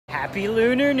Happy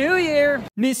Lunar New Year,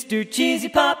 Mr. Cheesy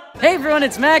Pop. Hey everyone,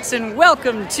 it's Max and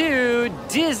welcome to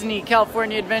Disney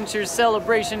California Adventures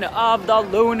celebration of the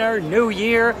Lunar New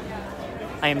Year.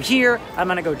 I am here, I'm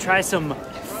gonna go try some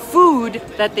food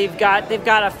that they've got. They've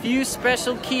got a few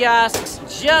special kiosks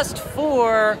just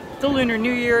for the Lunar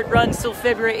New Year. It runs till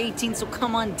February 18th, so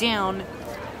come on down.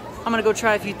 I'm gonna go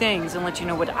try a few things and let you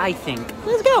know what I think.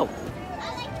 Let's go.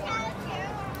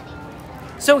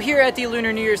 So here at the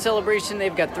Lunar New Year celebration,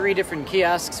 they've got 3 different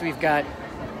kiosks. We've got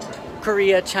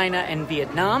Korea, China, and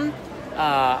Vietnam.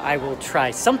 I will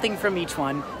try something from each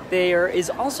one. There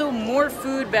is also more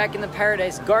food back in the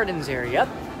Paradise Gardens area.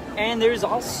 And there's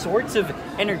all sorts of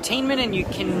entertainment, and you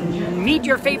can meet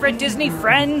your favorite Disney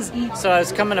friends. So I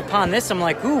was coming upon this, I'm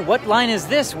like, ooh, what line is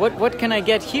this? What can I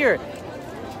get here?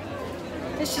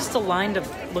 It's just a line to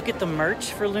look at the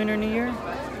merch for Lunar New Year.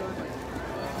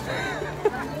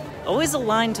 Always a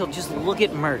line to just look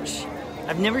at merch.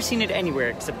 I've never seen it anywhere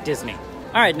except Disney.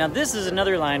 All right, now this is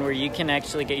another line where you can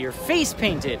actually get your face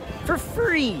painted for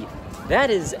free.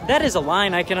 That is a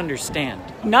line I can understand.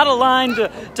 Not a line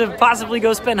to possibly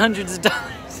go spend hundreds of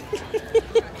dollars.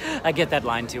 I get that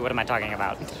line too. What am I talking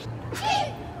about?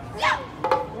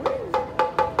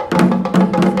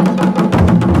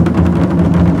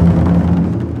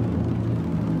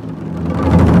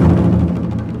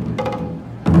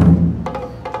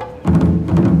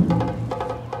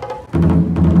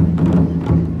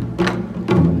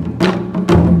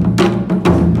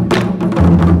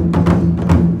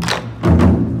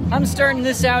 I'm starting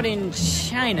this out in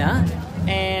China,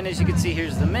 and as you can see,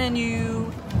 here's the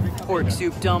menu. Pork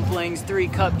soup dumplings,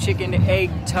 3-cup chicken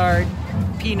egg tart,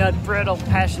 peanut brittle,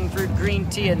 passion fruit green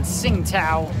tea, and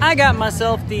Tsingtao. I got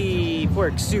myself the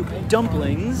pork soup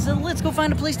dumplings, so let's go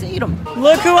find a place to eat them.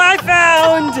 Look who I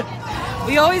found!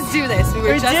 We always do this. We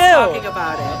were just talking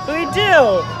about it. We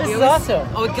do! This is awesome.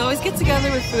 Oh, we always get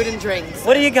together with food and drinks.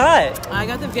 What do you got? I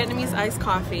got the Vietnamese iced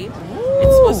coffee. Ooh.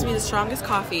 It's supposed to be the strongest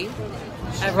coffee.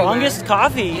 Strongest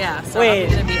coffee? Yeah, so wait.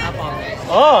 I'm gonna be up all day.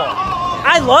 Oh,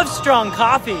 I love strong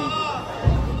coffee.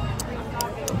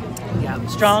 Yeah,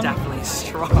 strong? It's definitely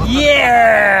strong.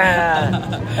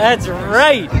 Yeah, that's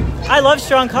right. I love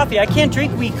strong coffee. I can't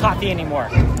drink weak coffee anymore.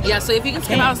 Yeah, so if you can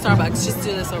skip out of Starbucks, just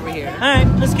do this over here. All right,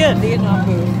 that's good. Vietnam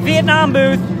booth. Vietnam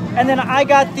booth, and then I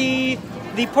got the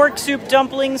pork soup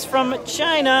dumplings from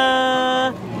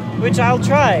China, which I'll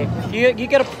try. You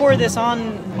gotta pour this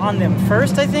on them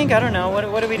first, I think. I don't know.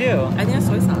 What do we do? I think it's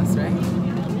soy sauce, right?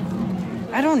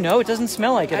 I don't know. It doesn't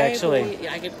smell like it, actually.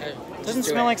 Yeah, it doesn't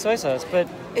smell like soy sauce, but...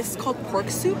 It's called pork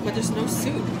soup, but there's no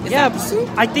soup. Is yeah, that soup?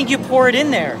 I think you pour it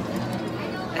in there.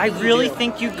 I really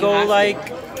think you go like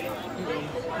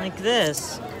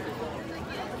this.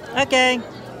 Okay,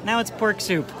 now it's pork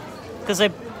soup. Because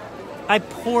I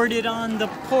poured it on the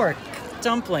pork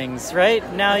dumplings, right?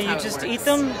 Now you just eat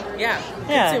them? Yeah.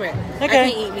 Consume it. Okay. I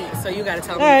can't eat meat, so you gotta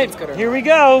tell me if it's good or not. Here we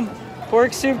go.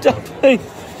 Pork soup dumplings.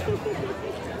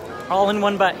 All in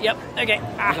one bite. Yep. Okay.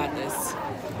 I got this.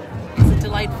 It's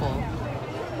delightful.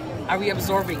 Are we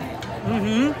absorbing it?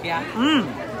 Mm-hmm. Yeah?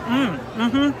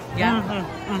 Mm-hmm. Yeah?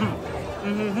 Mm-hmm.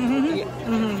 Mm-hmm. Yeah.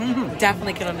 Mm-hmm.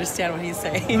 Definitely can understand what he's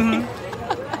saying.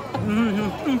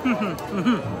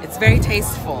 Mm-hmm. It's very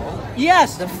tasteful.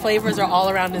 Yes. The flavors are all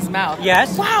around his mouth.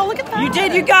 Yes. Wow, look at that. You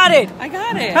did. You got it. I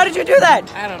got it. How did you do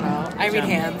that? I don't know. I read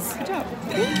hands. Good job.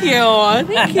 Thank you.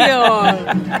 Thank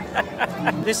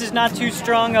you. This is not too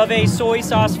strong of a soy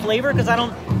sauce flavor because I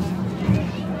don't...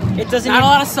 It doesn't... Not a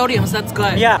lot of sodium, so that's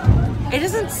good. Yeah. It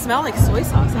doesn't smell like soy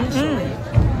sauce, actually.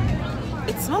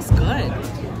 It smells good.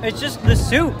 It's just the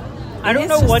soup. I don't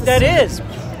know what that is.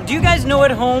 Do you guys know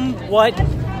at home what,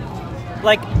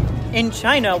 like, in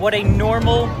China, what a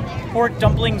normal pork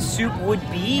dumpling soup would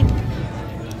be?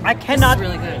 I cannot... This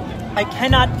is really good. I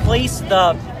cannot place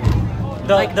the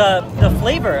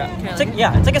flavor. It's like,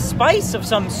 yeah, it's like a spice of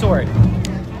some sort.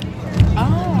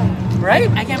 Oh. Right?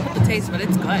 I can't put the taste, but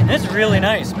it's good. It's really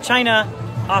nice. China,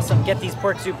 awesome. Get these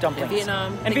pork soup dumplings. In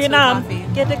Vietnam. And Vietnam,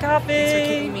 get the coffee. Thanks for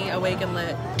keeping me awake and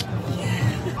lit.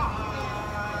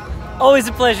 Always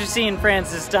a pleasure seeing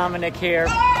Francis Dominic here.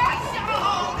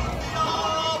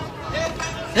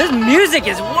 This music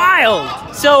is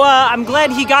wild. So I'm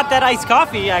glad he got that iced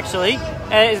coffee, actually,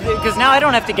 because now I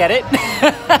don't have to get it.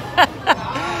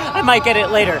 I might get it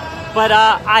later. But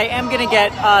I am going to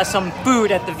get some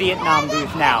food at the Vietnam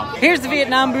booth now. Here's the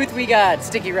Vietnam booth. We got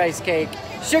sticky rice cake,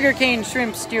 sugarcane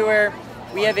shrimp skewer.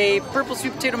 We have a purple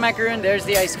sweet potato macaroon. There's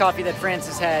the iced coffee that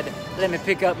Francis had. Let me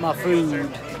pick up my food.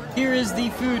 Here is the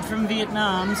food from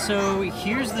Vietnam. So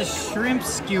here's the shrimp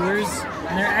skewers,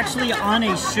 and they're actually on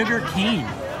a sugar cane.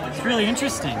 It's really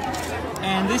interesting.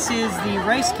 And this is the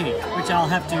rice cake, which I'll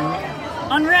have to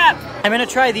unwrap. I'm gonna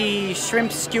try the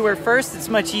shrimp skewer first. It's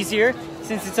much easier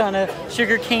since it's on a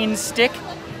sugarcane stick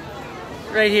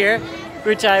right here,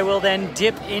 which I will then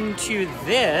dip into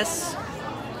this.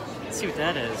 Let's see what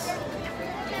that is.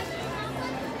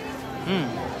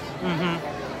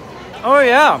 Oh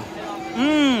yeah.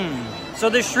 So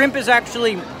the shrimp is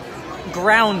actually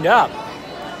ground up.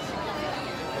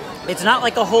 It's not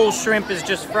like a whole shrimp is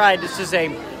just fried. This is a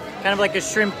kind of like a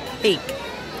shrimp cake.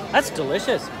 That's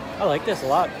delicious. I like this a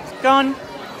lot. Gone.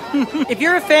 If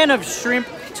you're a fan of shrimp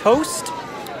toast,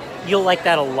 you'll like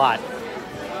that a lot.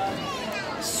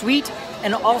 Sweet,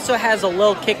 and also has a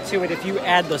little kick to it if you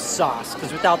add the sauce,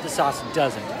 because without the sauce it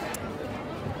doesn't.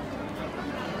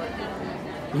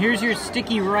 And here's your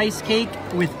sticky rice cake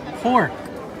with pork.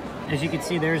 As you can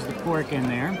see, there's the pork in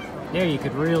there. There, you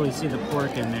could really see the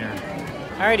pork in there.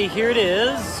 Alrighty, here it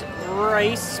is.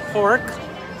 Rice pork.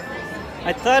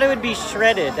 I thought it would be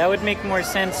shredded. That would make more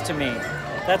sense to me.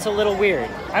 That's a little weird.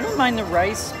 I don't mind the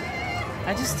rice.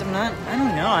 I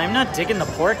don't know. I'm not digging the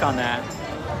pork on that.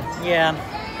 Yeah.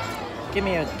 Give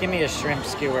me a shrimp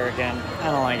skewer again.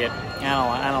 I don't like it.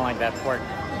 I don't like that pork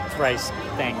rice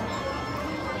thing.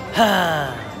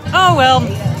 Oh well,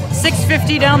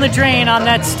 $6.50 down the drain on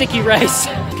that sticky rice.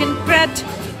 Can bet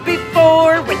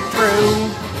before we're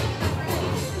through.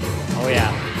 Oh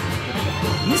yeah.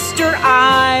 Mr.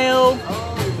 I'll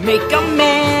make a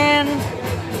man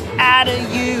out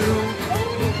of you.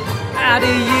 Out of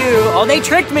you. Oh, they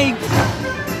tricked me.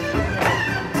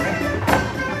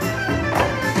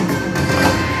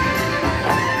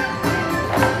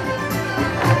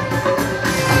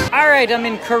 Alright, I'm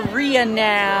in Korea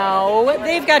now.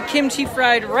 They've got kimchi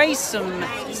fried rice, some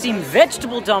steamed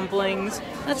vegetable dumplings.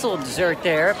 That's a little dessert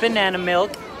there. Banana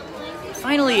milk.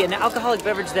 Finally, an alcoholic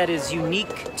beverage that is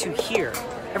unique to here.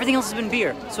 Everything else has been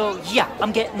beer. So yeah,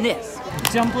 I'm getting this.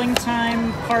 Dumpling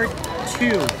time part 2.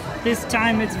 This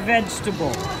time it's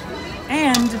vegetable.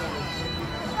 And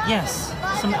yes,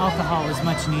 some alcohol is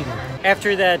much needed.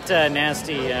 After that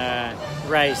nasty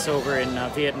rice over in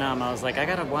Vietnam, I was like, I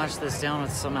gotta wash this down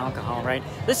with some alcohol, right?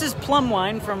 This is plum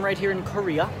wine from right here in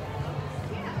Korea.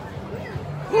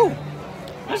 Ooh,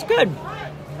 that's good.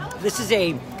 This is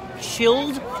a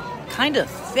chilled, kind of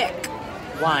thick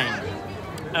wine.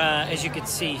 As you can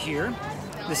see here,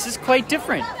 this is quite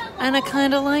different, and I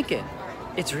kind of like it.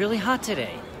 It's really hot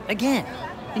today, again,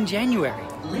 in January.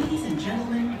 Ladies and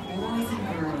gentlemen, boys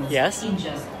and girls. Yes? In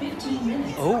just 15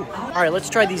 minutes. Oh, all right, let's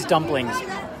try these dumplings.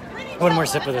 One more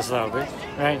sip of this though,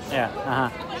 right?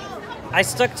 Yeah, I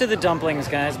stuck to the dumplings,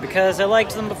 guys, because I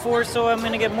liked them before, so I'm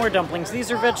gonna get more dumplings. These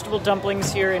are vegetable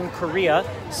dumplings here in Korea,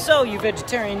 so you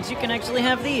vegetarians, you can actually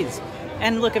have these.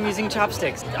 And look, I'm using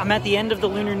chopsticks. I'm at the end of the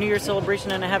Lunar New Year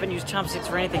celebration and I haven't used chopsticks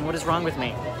for anything. What is wrong with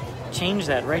me? Change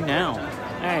that right now.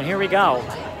 All right, here we go.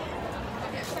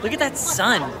 Look at that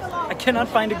sun. I cannot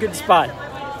find a good spot.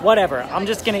 Whatever, I'm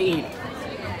just gonna eat.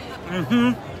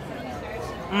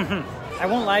 I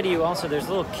won't lie to you also, there's a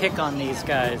little kick on these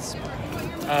guys.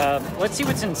 Let's see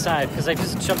what's inside, because I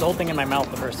just shoved the whole thing in my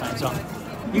mouth the first time, so.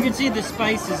 You can see the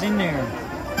spice is in there.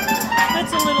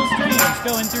 That's a little strange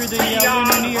going through the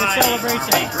Lunar New Year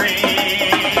celebration.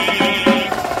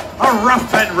 A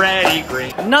rough and ready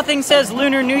green. Nothing says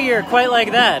Lunar New Year quite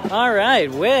like that. All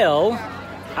right, well,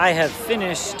 I have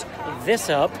finished this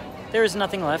up. There is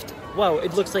nothing left. Wow,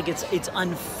 it looks like it's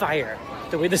on fire.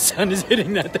 The way the sun is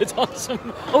hitting that, that's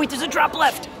awesome. Oh wait, there's a drop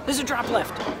left. There's a drop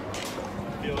left.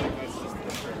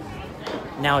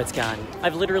 Now it's gone.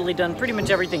 I've literally done pretty much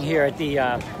everything here at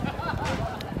the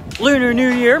Lunar New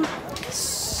Year.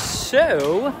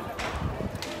 So,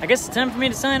 I guess it's time for me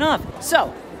to sign off.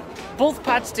 So, both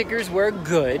pot stickers were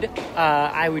good.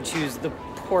 I would choose the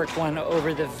pork one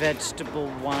over the vegetable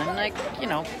one,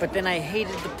 but then I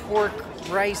hated the pork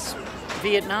rice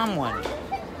Vietnam one.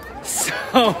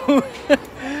 So,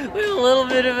 there's a little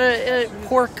bit of a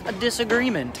pork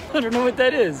disagreement. I don't know what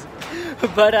that is.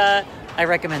 But I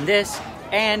recommend this.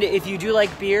 And if you do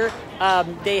like beer,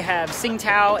 they have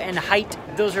Tsingtao and Height.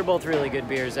 Those are both really good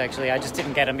beers, actually. I just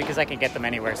didn't get them because I can get them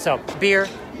anywhere. So, beer,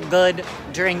 good.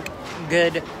 Drink,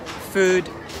 good. Food,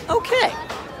 okay.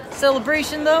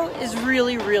 Celebration, though, is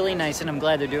really, really nice, and I'm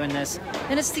glad they're doing this.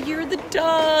 And it's the year of the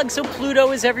dog, so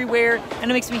Pluto is everywhere,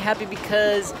 and it makes me happy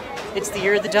because it's the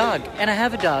year of the dog, and I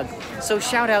have a dog. So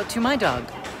shout out to my dog.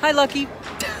 Hi, Lucky.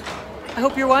 I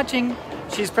hope you're watching.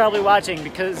 She's probably watching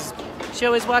because she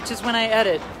always watches when I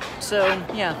edit. So,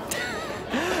 yeah.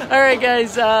 All right,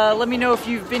 guys, let me know if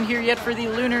you've been here yet for the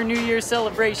Lunar New Year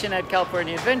celebration at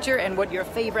California Adventure and what your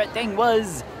favorite thing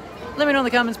was. Let me know in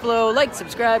the comments below. Like,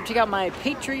 subscribe, check out my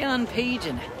Patreon page,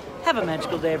 and Have a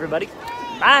magical day, everybody.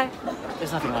 Bye.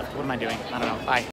 There's nothing left. What am I doing? I don't know. Bye.